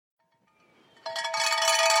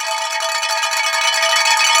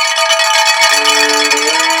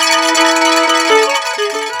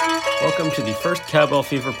welcome to the first Cowbell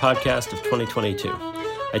Fever podcast of 2022.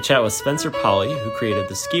 I chat with Spencer Polly, who created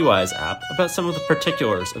the SkiWise app, about some of the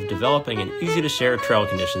particulars of developing an easy-to-share trail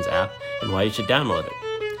conditions app and why you should download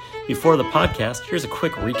it. Before the podcast, here's a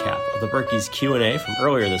quick recap of the Berkey's Q&A from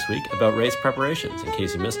earlier this week about race preparations, in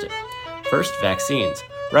case you missed it. First, vaccines.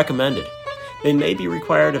 Recommended. They may be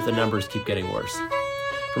required if the numbers keep getting worse.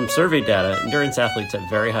 From survey data, endurance athletes have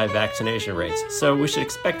very high vaccination rates, so we should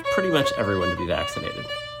expect pretty much everyone to be vaccinated.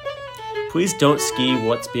 Please don't ski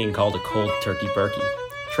what's being called a cold turkey Berkey.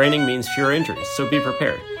 Training means fewer injuries, so be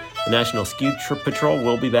prepared. The National Ski Patrol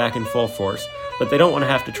will be back in full force, but they don't want to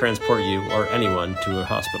have to transport you or anyone to a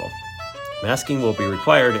hospital. Masking will be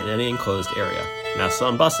required in any enclosed area. Masks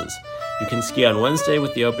on buses. You can ski on Wednesday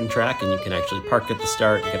with the open track, and you can actually park at the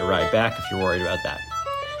start and get a ride back if you're worried about that.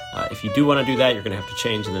 If you do want to do that, you're going to have to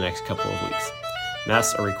change in the next couple of weeks.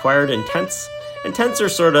 Masks are required in tents, and tents are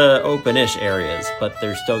sort of open-ish areas, but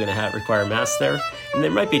they're still going to require masks there, and there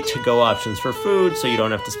might be to-go options for food, so you don't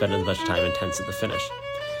have to spend as much time in tents at the finish.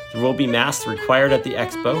 There will be masks required at the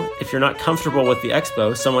expo. If you're not comfortable with the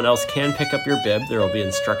expo, someone else can pick up your bib. There will be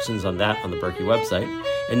instructions on that on the Berkey website.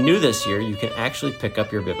 And new this year, you can actually pick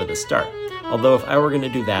up your bib at the start. Although if I were going to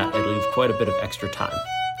do that, I'd leave quite a bit of extra time.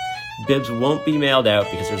 Bibs won't be mailed out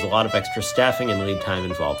because there's a lot of extra staffing and lead time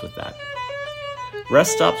involved with that.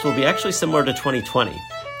 Rest stops will be actually similar to 2020.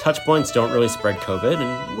 Touch points don't really spread COVID,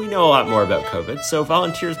 and we know a lot more about COVID, so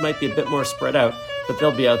volunteers might be a bit more spread out, but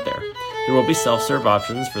they'll be out there. There will be self-serve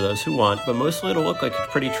options for those who want, but mostly it'll look like a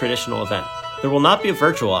pretty traditional event. There will not be a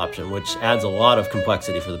virtual option, which adds a lot of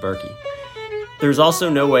complexity for the Berkey. There's also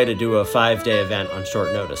no way to do a 5-day event on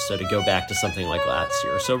short notice, so to go back to something like last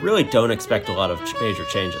year. So really don't expect a lot of major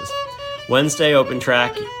changes. Wednesday, open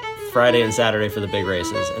track, Friday and Saturday for the big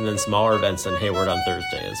races, and then smaller events in Hayward on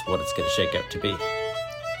Thursday is what it's going to shake out to be.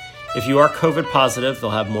 If you are COVID positive, they'll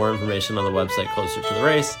have more information on the website closer to the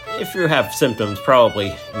race. If you have symptoms,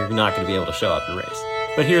 probably you're not going to be able to show up and race.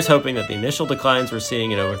 But here's hoping that the initial declines we're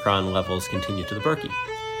seeing in Omicron levels continue to the Berkey.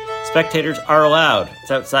 Spectators are allowed.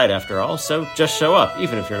 It's outside after all, so just show up,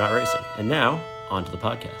 even if you're not racing. And now, on to the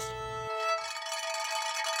podcast.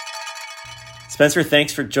 Spencer,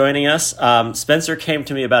 thanks for joining us. Spencer came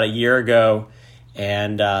to me about a year ago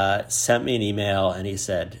and sent me an email, and he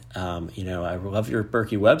said, I love your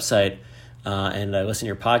Berkey website, and I listen to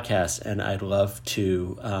your podcast, and I'd love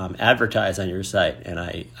to advertise on your site. And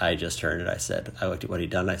I just turned it. I looked at what he'd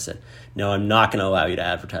done, and I said, no, I'm not going to allow you to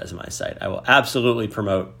advertise on my site. I will absolutely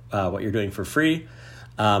promote what you're doing for free,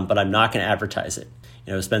 but I'm not going to advertise it.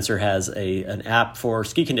 Spencer has an app for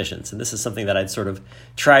ski conditions, and this is something that I'd sort of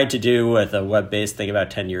tried to do with a web-based thing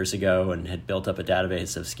about 10 years ago and had built up a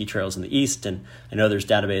database of ski trails in the East, and I know there's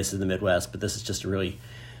databases in the Midwest, but this is just a really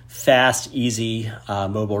fast, easy,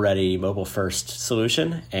 mobile-ready, mobile-first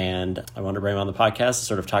solution, and I wanted to bring him on the podcast to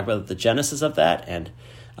sort of talk about the genesis of that and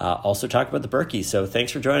also talk about the Berkey. So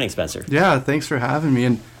thanks for joining, Spencer. Yeah, thanks for having me.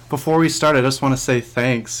 And before we start, I just want to say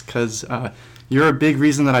thanks because you're a big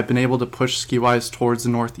reason that I've been able to push SkiWise towards the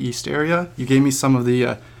Northeast area. You gave me some of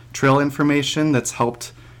the trail information that's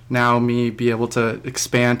helped now me be able to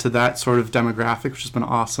expand to that sort of demographic, which has been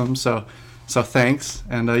awesome. So thanks.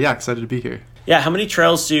 And excited to be here. Yeah, how many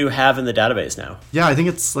trails do you have in the database now? Yeah, I think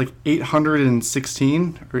it's like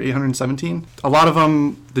 816 or 817. A lot of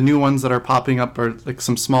them, the new ones that are popping up are like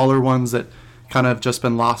some smaller ones that kind of just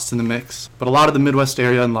been lost in the mix, but a lot of the Midwest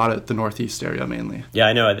area and a lot of the Northeast area mainly. Yeah,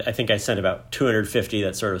 I know. I think I sent about 250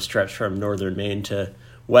 that sort of stretch from northern Maine to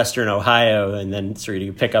western Ohio, and then sort of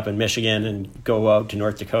you pick up in Michigan and go out to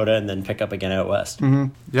North Dakota and then pick up again out west.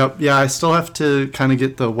 Mm-hmm. Yep. Yeah, I still have to kind of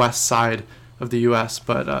get the west side of the U.S.,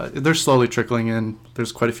 but they're slowly trickling in.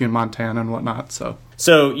 There's quite a few in Montana and whatnot.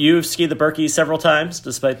 So you've skied the Berkey several times,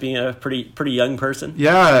 despite being a pretty young person?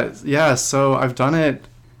 Yeah. So I've done it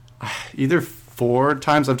either 4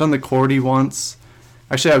 times. I've done the Cordy once.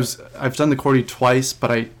 Actually, I've done the Cordy twice,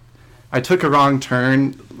 but I took a wrong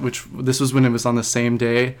turn, this was when it was on the same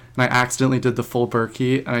day, and I accidentally did the full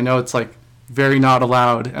Berkey. And I know it's like very not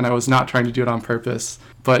allowed, and I was not trying to do it on purpose.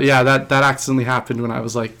 But yeah, that accidentally happened when I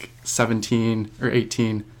was like 17 or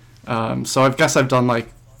 18. So I guess I've done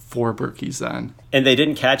like 4 Berkeys then. And they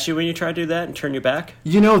didn't catch you when you tried to do that and turn you back?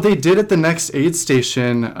 They did at the next aid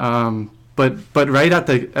station, but right at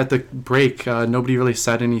the break, nobody really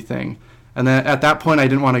said anything. And then at that point, I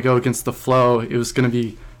didn't want to go against the flow. It was going to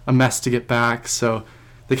be a mess to get back. So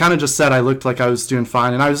they kind of just said I looked like I was doing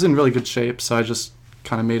fine, and I was in really good shape. So I just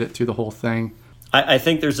kind of made it through the whole thing. I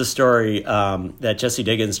think there's a story that Jessie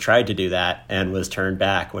Diggins tried to do that and was turned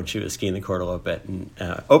back when she was skiing the Cortolopet. And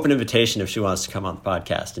open invitation if she wants to come on the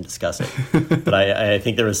podcast and discuss it. But I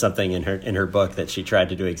think there was something in her book that she tried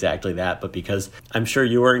to do exactly that. But because I'm sure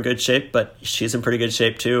you were in good shape, but she's in pretty good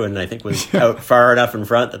shape too, and I think was out far enough in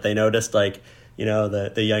front that they noticed, like, you know,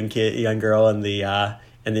 the young girl in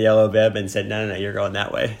the yellow bib, and said, no, you're going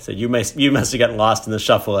that way. So you must have gotten lost in the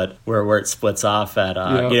shuffle at where it splits off at,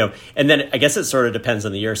 you know, and then I guess it sort of depends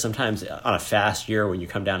on the year. Sometimes on a fast year, when you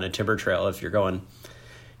come down a timber trail, if you're going,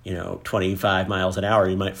 you know, 25 miles an hour,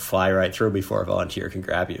 you might fly right through before a volunteer can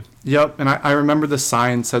grab you. Yep. And I remember the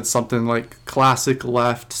sign said something like classic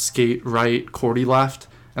left, skate right, Cordy left.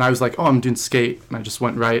 And I was like, oh, I'm doing skate. And I just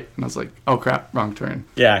went right. And I was like, oh, crap, wrong turn.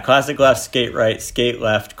 Yeah, classic left, skate right, skate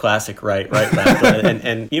left, classic right, right, left.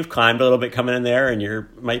 and you've climbed a little bit coming in there, and you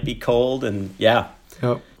might be cold. And yeah.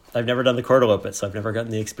 Yep. I've never done the Cortolopet, so I've never gotten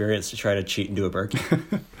the experience to try to cheat and do a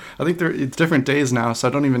Berkey. I think it's different days now, so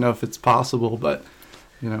I don't even know if it's possible. But,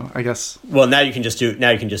 you know, I guess. Well, now you can just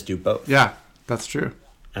do both. Yeah, that's true.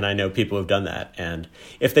 And I know people who've done that. And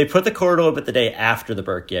if they put the Cortolopet the day after the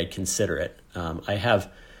Berkey, I'd consider it. I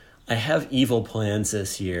have evil plans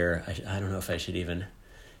this year. I don't know if I should even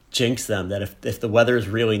jinx them, that if the weather is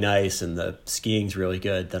really nice and the skiing's really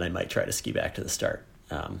good, then I might try to ski back to the start.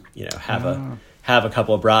 You know, have a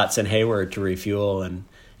couple of brats in Hayward to refuel and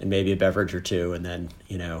maybe a beverage or two, and then,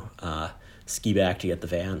 you know, ski back to get the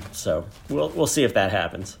van. So we'll see if that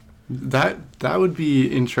happens. That would be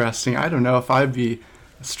interesting. I don't know if I'd be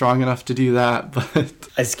strong enough to do that, but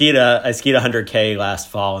I skied 100K last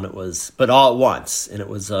fall, and but all at once, and it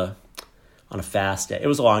was on a fast day. It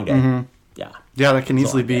was a long day. Mm-hmm. Yeah, that can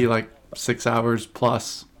easily be like 6 hours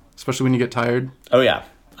plus, especially when you get tired. Oh yeah,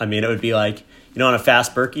 I mean, it would be like, you know, on a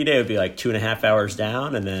fast Berkey day, it would be like 2.5 hours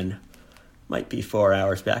down, and then might be 4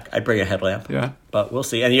 hours back. I'd bring a headlamp. Yeah, but we'll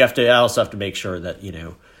see. And I also have to make sure that, you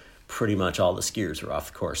know, pretty much all the skiers are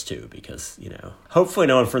off the course too, because, you know, hopefully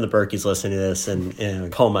no one from the Berkey's listening to this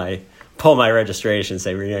and pull my registration and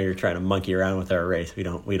say, you know, you're trying to monkey around with our race. We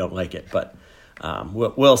don't like it, but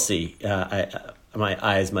we'll see. My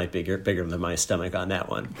eyes might be bigger than my stomach on that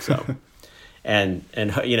one. So, and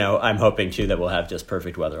you know, I'm hoping too that we'll have just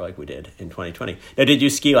perfect weather like we did in 2020. Now, did you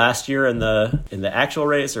ski last year in the actual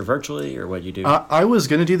race or virtually, or what did you do? I was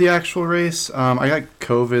gonna do the actual race. I got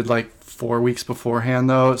COVID like 4 weeks beforehand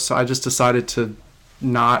though, so I just decided to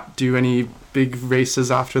not do any big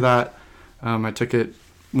races after that. I took it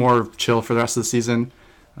more chill for the rest of the season.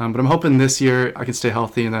 But I'm hoping this year I can stay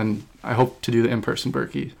healthy, and then I hope to do the in-person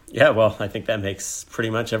Berkey. Yeah, well, I think that makes pretty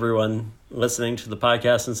much everyone listening to the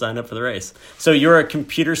podcast and signed up for the race. So you're a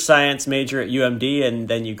computer science major at UMD, and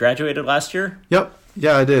then you graduated last year? Yep.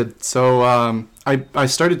 Yeah, I did. So I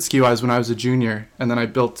started SkiWise when I was a junior, and then I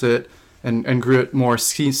built it and grew it more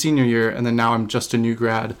senior year, and then now I'm just a new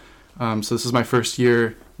grad. So this is my first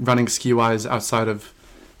year running SkiWise outside of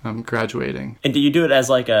graduating. And did you do it as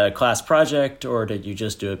like a class project, or did you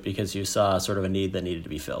just do it because you saw sort of a need that needed to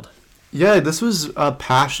be filled? Yeah, this was a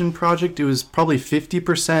passion project. It was probably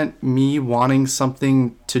 50% me wanting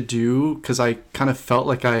something to do, because I kind of felt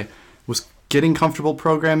like I was getting comfortable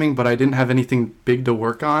programming, but I didn't have anything big to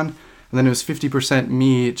work on. And then it was 50%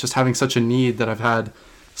 me just having such a need that I've had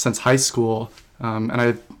since high school. And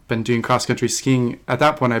I've been doing cross-country skiing. At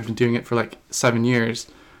that point, I've been doing it for like 7 years.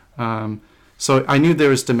 So I knew there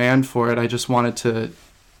was demand for it. I just wanted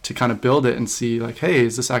to kind of build it and see, like, hey,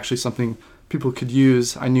 is this actually something people could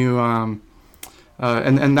use? I knew,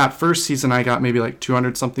 and that first season I got maybe like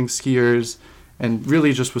 200 something skiers, and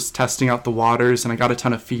really just was testing out the waters, and I got a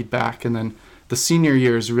ton of feedback. And then the senior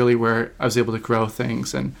year is really where I was able to grow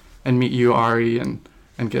things and meet you, Ari, and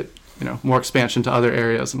get, you know, more expansion to other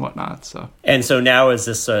areas and whatnot. So now is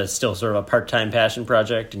this still sort of a part-time passion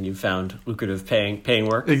project, and you found lucrative paying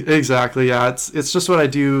work? Exactly. Yeah. It's just what I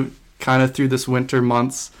do kind of through this winter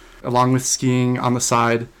months, along with skiing on the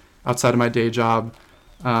side outside of my day job.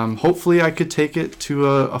 Hopefully I could take it to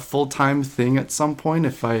a full-time thing at some point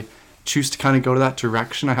if I choose to kind of go to that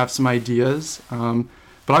direction. I have some ideas,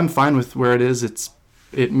 but I'm fine with where it is.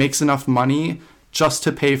 It makes enough money just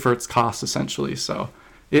to pay for its costs, essentially. So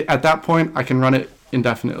at that point, I can run it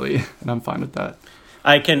indefinitely, and I'm fine with that.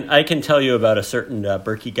 I can tell you about a certain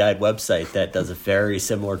Berkey Guide website that does a very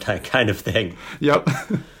similar kind of thing. Yep.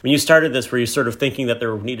 When you started this, were you sort of thinking that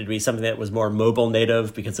there needed to be something that was more mobile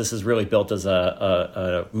native? Because this is really built as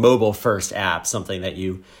a mobile-first app, something that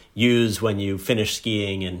you use when you finish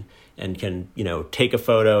skiing and can, you know, take a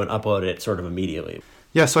photo and upload it sort of immediately.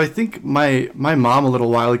 Yeah, so I think my mom a little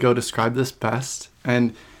while ago described this best,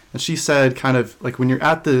 and she said kind of like when you're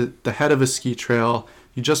at the head of a ski trail,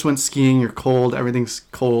 you just went skiing, you're cold, everything's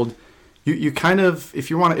cold. You kind of, if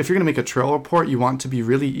you're going to make a trail report, you want it to be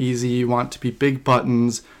really easy. You want it to be big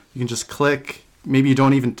buttons. You can just click. Maybe you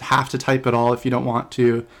don't even have to type at all if you don't want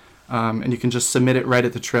to. And you can just submit it right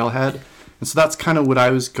at the trailhead. And so that's kind of what I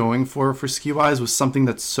was going for SkiWise, was something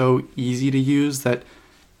that's so easy to use that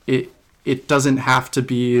it doesn't have to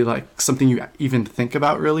be like something you even think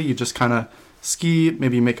about really. You just kind of ski,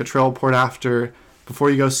 maybe make a trail report after.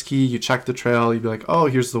 Before you go ski, you check the trail. You'd be like, oh,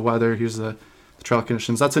 here's the weather, here's the trail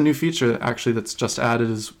conditions. That's a new feature actually that's just added,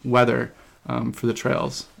 is weather for the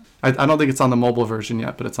trails. I don't think it's on the mobile version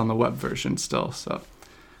yet, but it's on the web version still. So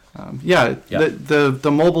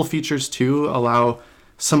the mobile features too allow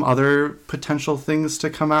some other potential things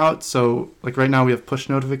to come out. So like right now we have push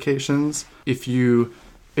notifications.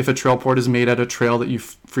 If a trail report is made at a trail that you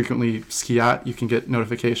frequently ski at, you can get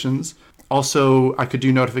notifications. Also, I could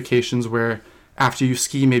do notifications where after you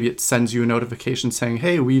ski, maybe it sends you a notification saying,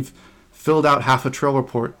 hey, we've filled out half a trail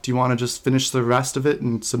report. Do you want to just finish the rest of it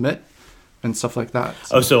and submit? And stuff like that.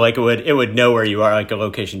 So like it would know where you are, like a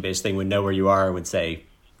location-based thing would know where you are and would say,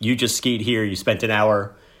 you just skied here, you spent an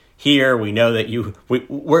hour here, we know that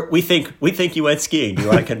we think you went skiing. Do you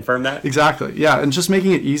want to confirm that? Exactly, yeah, and just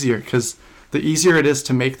making it easier, because the easier it is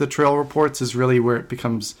to make the trail reports is really where it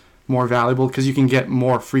becomes more valuable, because you can get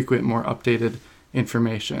more frequent, more updated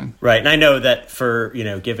information. Right, and I know that for,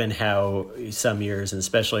 given how some years, and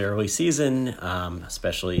especially early season,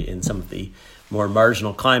 especially in some of the more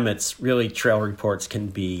marginal climates, really trail reports can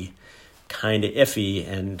be kind of iffy.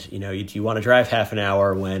 And, do you want to drive half an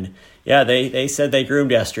hour when, they said they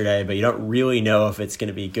groomed yesterday, but you don't really know if it's going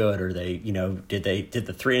to be good, or did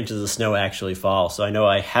the 3 inches of snow actually fall? So I know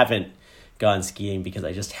I haven't gone skiing because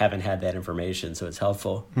I just haven't had that information, so it's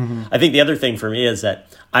helpful. Mm-hmm. I think the other thing for me is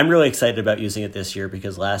that I'm really excited about using it this year,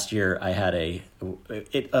 because last year I had a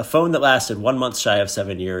phone that lasted 1 month shy of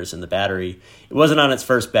 7 years, and the battery, it wasn't on its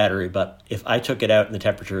first battery, but if I took it out and the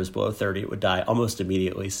temperature was below 30, it would die almost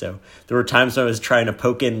immediately. So there were times when I was trying to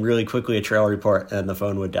poke in really quickly a trail report and the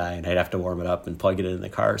phone would die, and I'd have to warm it up and plug it in the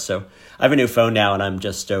car. So I have a new phone now, and I'm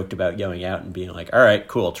just stoked about going out and being like, all right,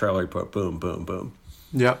 cool, trail report, boom, boom, boom.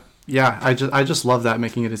 Yep. Yeah, I just love that,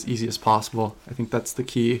 making it as easy as possible. I think that's the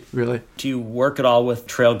key, really. Do you work at all with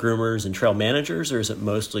trail groomers and trail managers, or is it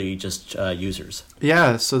mostly just users?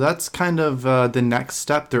 Yeah, so that's kind of the next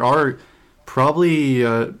step. There are probably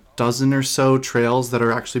a dozen or so trails that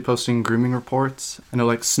are actually posting grooming reports. I know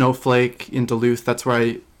like Snowflake in Duluth, that's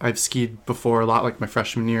where I've skied before a lot, like my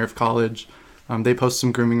freshman year of college. They post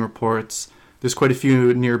some grooming reports. There's quite a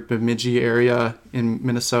few near Bemidji area in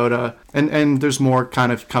Minnesota, and there's more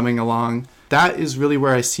kind of coming along. That is really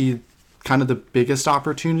where I see kind of the biggest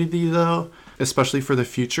opportunity, though, especially for the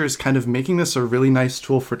future, is kind of making this a really nice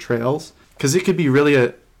tool for trails, because it could be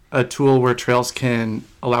really a tool where trails can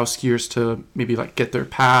allow skiers to maybe like get their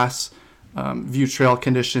pass, view trail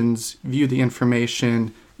conditions, view the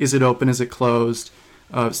information. Is it open? Is it closed?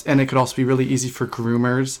 And it could also be really easy for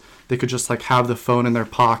groomers. They could just like have the phone in their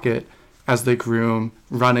pocket as they groom,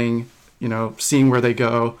 running, seeing where they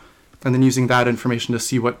go, and then using that information to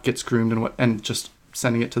see what gets groomed and just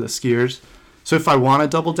sending it to the skiers. So if I want to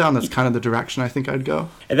double down, that's kind of the direction I think I'd go.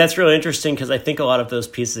 And that's really interesting, because I think a lot of those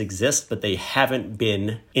pieces exist, but they haven't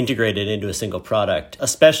been integrated into a single product,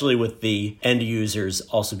 especially with the end users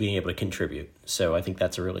also being able to contribute. So I think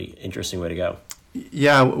that's a really interesting way to go.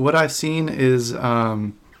 Yeah, what I've seen is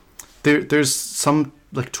there's some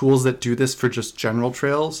like tools that do this for just general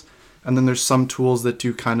trails. And then there's some tools that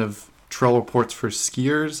do kind of trail reports for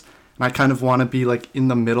skiers. And I kind of want to be like in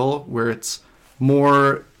the middle, where it's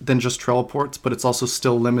more than just trail reports, but it's also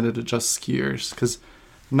still limited to just skiers, because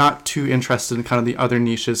not too interested in kind of the other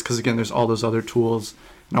niches, because again, there's all those other tools.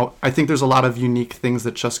 Now, I think there's a lot of unique things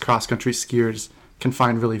that just cross-country skiers can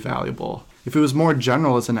find really valuable. If it was more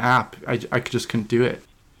general as an app, I just couldn't do it.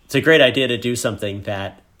 It's a great idea to do something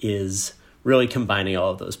that is really combining all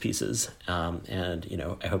of those pieces.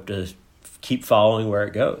 And I hope to keep following where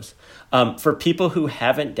it goes. For people who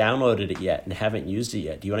haven't downloaded it yet and haven't used it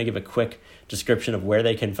yet, do you want to give a quick description of where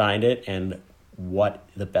they can find it and what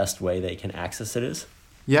the best way they can access it is?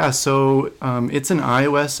 Yeah, so it's an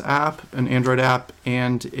iOS app, an Android app,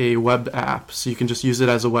 and a web app. So you can just use it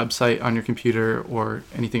as a website on your computer or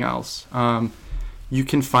anything else. You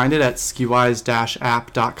can find it at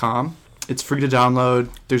skiwise-app.com. It's free to download.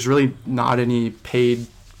 There's really not any paid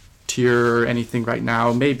tier or anything right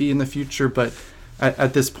now, maybe in the future, but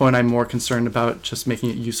at this point I'm more concerned about just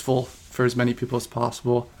making it useful for as many people as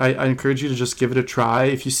possible. I encourage you to just give it a try.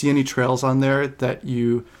 If you see any trails on there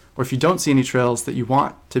or if you don't see any trails that you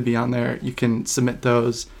want to be on there, you can submit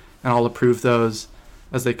those and I'll approve those.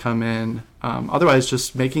 as they come in. Otherwise,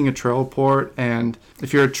 just making a trail report, and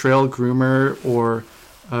if you're a trail groomer or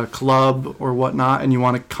a club or whatnot and you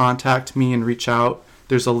want to contact me and reach out,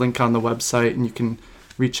 there's a link on the website and you can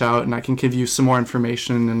reach out and I can give you some more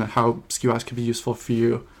information and how SkiWise could be useful for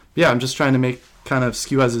you. But yeah, I'm just trying to make kind of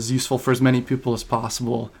SkiWise as useful for as many people as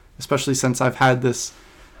possible, especially since I've had this,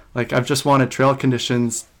 like, I've just wanted trail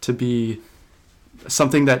conditions to be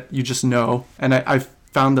something that you just know. And I've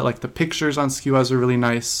found that, like, the pictures on SkiWise are really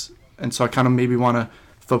nice. And so I kind of maybe want to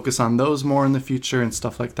focus on those more in the future and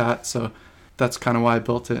stuff like that. So that's kind of why I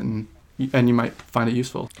built it, and you might find it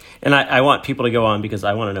useful. And I want people to go on because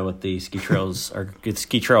I want to know what the ski trails or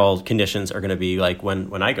ski trail conditions are going to be like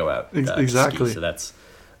when I go out. Exactly. To ski. So that's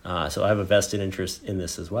so I have a vested interest in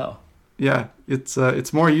this as well. Yeah,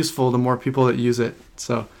 it's more useful the more people that use it.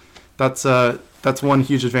 So that's one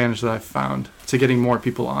huge advantage that I've found to getting more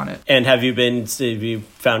people on it. And have you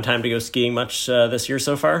found time to go skiing much this year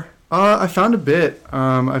so far? I found a bit.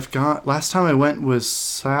 Last time I went was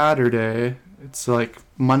Saturday. It's like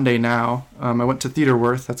Monday now. I went to Theater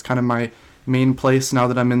Worth. That's kind of my main place now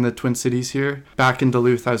that I'm in the Twin Cities here. Back in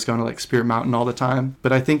Duluth, I was going to like Spirit Mountain all the time.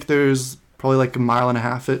 But I think there's probably like a mile and a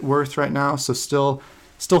half at Worth right now. So still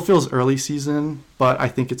feels early season, but I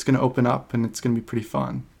think it's going to open up and it's going to be pretty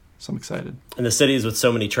fun. So I'm excited. And the cities with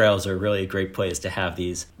so many trails are really a great place to have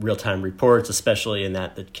these real-time reports, especially in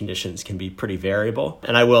that the conditions can be pretty variable.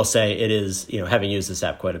 And I will say it is, having used this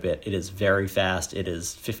app quite a bit, it is very fast. It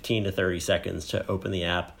is 15 to 30 seconds to open the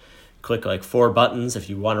app. Click like 4 buttons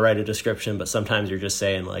if you want to write a description, but sometimes you're just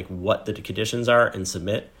saying like what the conditions are and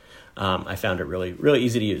submit. I found it really, really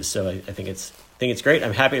easy to use. So I think it's great.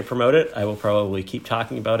 I'm happy to promote it. I will probably keep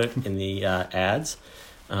talking about it in the ads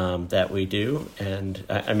that we do. And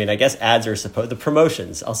I guess ads are the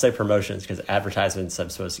promotions. I'll say promotions because advertisements I'm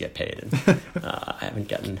supposed to get paid.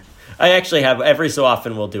 And I actually have every so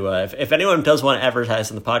often we'll do if anyone does want to advertise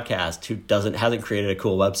on the podcast who hasn't created a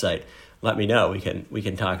cool website, let me know. We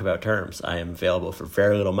can talk about terms. I am available for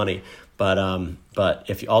very little money. But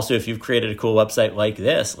if you've created a cool website like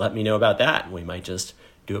this, let me know about that. And we might just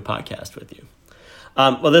do a podcast with you.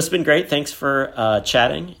 Well, this has been great. Thanks for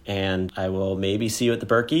chatting, and I will maybe see you at the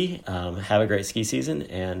Berkey. Have a great ski season,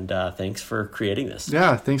 and thanks for creating this.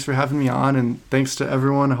 Yeah, thanks for having me on, and thanks to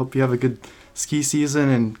everyone. I hope you have a good ski season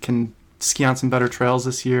and can ski on some better trails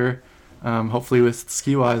this year, hopefully with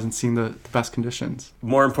SkiWise and seeing the best conditions.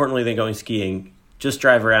 More importantly than going skiing, just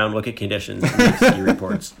drive around, look at conditions, and make ski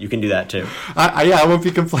reports. You can do that too. I won't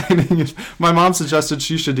be complaining. My mom suggested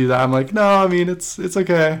she should do that. I'm like, no, it's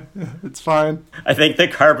okay. It's fine. I think the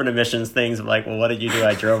carbon emissions things of like, well, what did you do?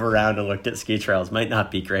 I drove around and looked at ski trails might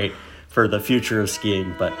not be great for the future of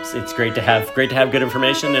skiing, but it's great to have good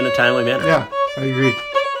information in a timely manner. Yeah, I agree.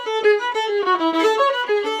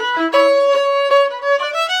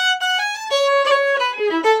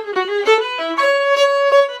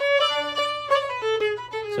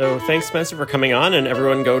 So thanks, Spencer, for coming on, and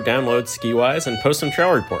everyone go download SkiWise and post some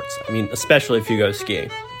trail reports. Especially if you go skiing.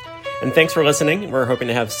 And thanks for listening. We're hoping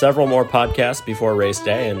to have several more podcasts before race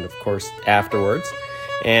day and, of course, afterwards.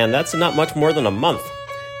 And that's not much more than a month.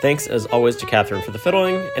 Thanks, as always, to Catherine for the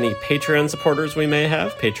fiddling. Any Patreon supporters we may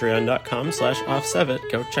have,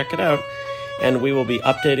 patreon.com/offsevitt. Go check it out. And we will be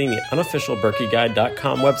updating the unofficial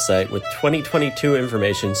BerkeyGuide.com website with 2022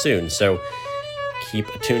 information soon. So keep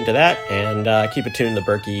attuned to that, and keep attuned to the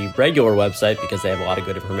Berkey regular website because they have a lot of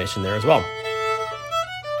good information there as well.